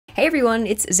Hey everyone,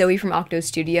 it's Zoe from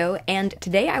OctoStudio, and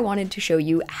today I wanted to show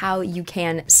you how you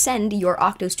can send your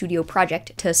OctoStudio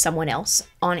project to someone else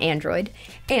on Android,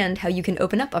 and how you can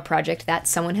open up a project that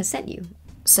someone has sent you.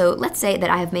 So let's say that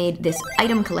I have made this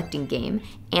item collecting game,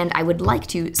 and I would like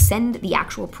to send the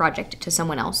actual project to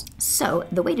someone else. So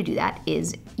the way to do that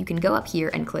is you can go up here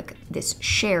and click this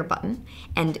share button,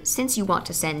 and since you want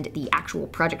to send the actual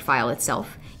project file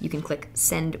itself, you can click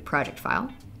send project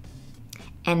file.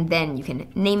 And then you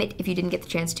can name it if you didn't get the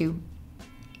chance to,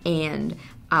 and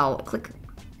I'll click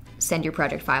send your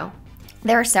project file.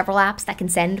 There are several apps that can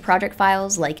send project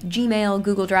files like Gmail,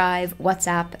 Google Drive,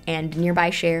 WhatsApp, and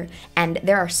Nearby Share, and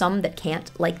there are some that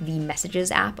can't, like the Messages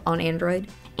app on Android.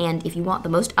 And if you want the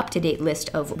most up-to-date list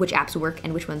of which apps work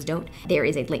and which ones don't, there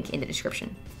is a link in the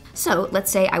description. So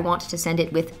let's say I want to send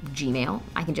it with Gmail.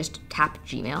 I can just tap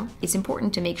Gmail. It's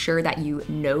important to make sure that you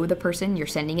know the person you're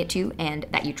sending it to and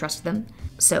that you trust them.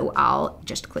 So I'll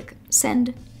just click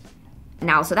send.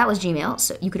 Now, so that was Gmail.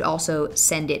 So you could also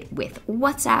send it with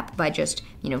WhatsApp by just,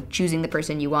 choosing the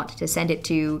person you want to send it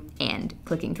to and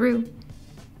clicking through.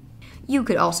 You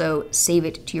could also save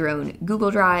it to your own Google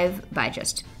Drive by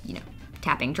just,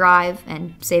 tapping Drive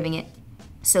and saving it.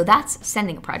 So that's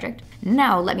sending a project.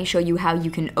 Now let me show you how you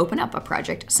can open up a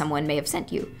project someone may have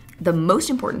sent you. The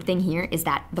most important thing here is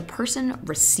that the person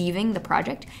receiving the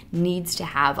project needs to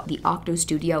have the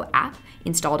OctoStudio app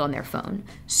installed on their phone.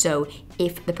 So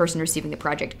if the person receiving the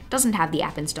project doesn't have the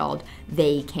app installed,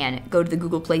 they can go to the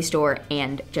Google Play Store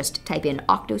and just type in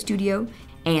OctoStudio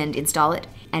and install it,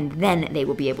 and then they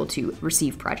will be able to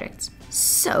receive projects.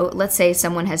 So let's say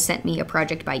someone has sent me a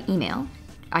project by email.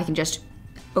 I can just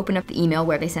open up the email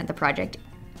where they sent the project,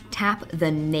 tap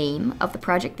the name of the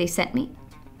project they sent me,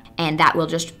 and that will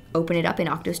just open it up in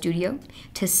OctoStudio.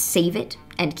 To save it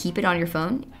and keep it on your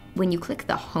phone, when you click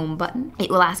the home button, it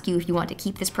will ask you if you want to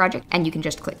keep this project, and you can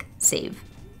just click save.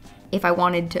 If I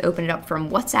wanted to open it up from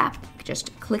WhatsApp,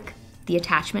 just click the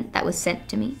attachment that was sent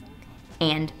to me,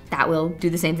 and that will do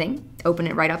the same thing, open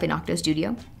it right up in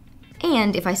OctoStudio.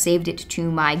 And if I saved it to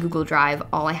my Google Drive,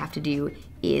 all I have to do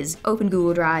is open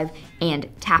Google Drive and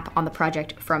tap on the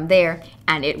project from there,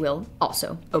 and it will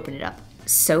also open it up.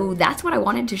 So that's what I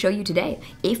wanted to show you today.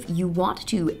 If you want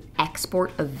to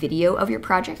export a video of your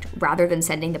project rather than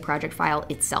sending the project file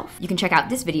itself, you can check out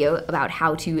this video about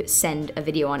how to send a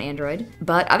video on Android.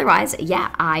 But otherwise,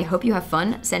 yeah, I hope you have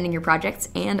fun sending your projects,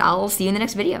 and I'll see you in the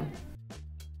next video.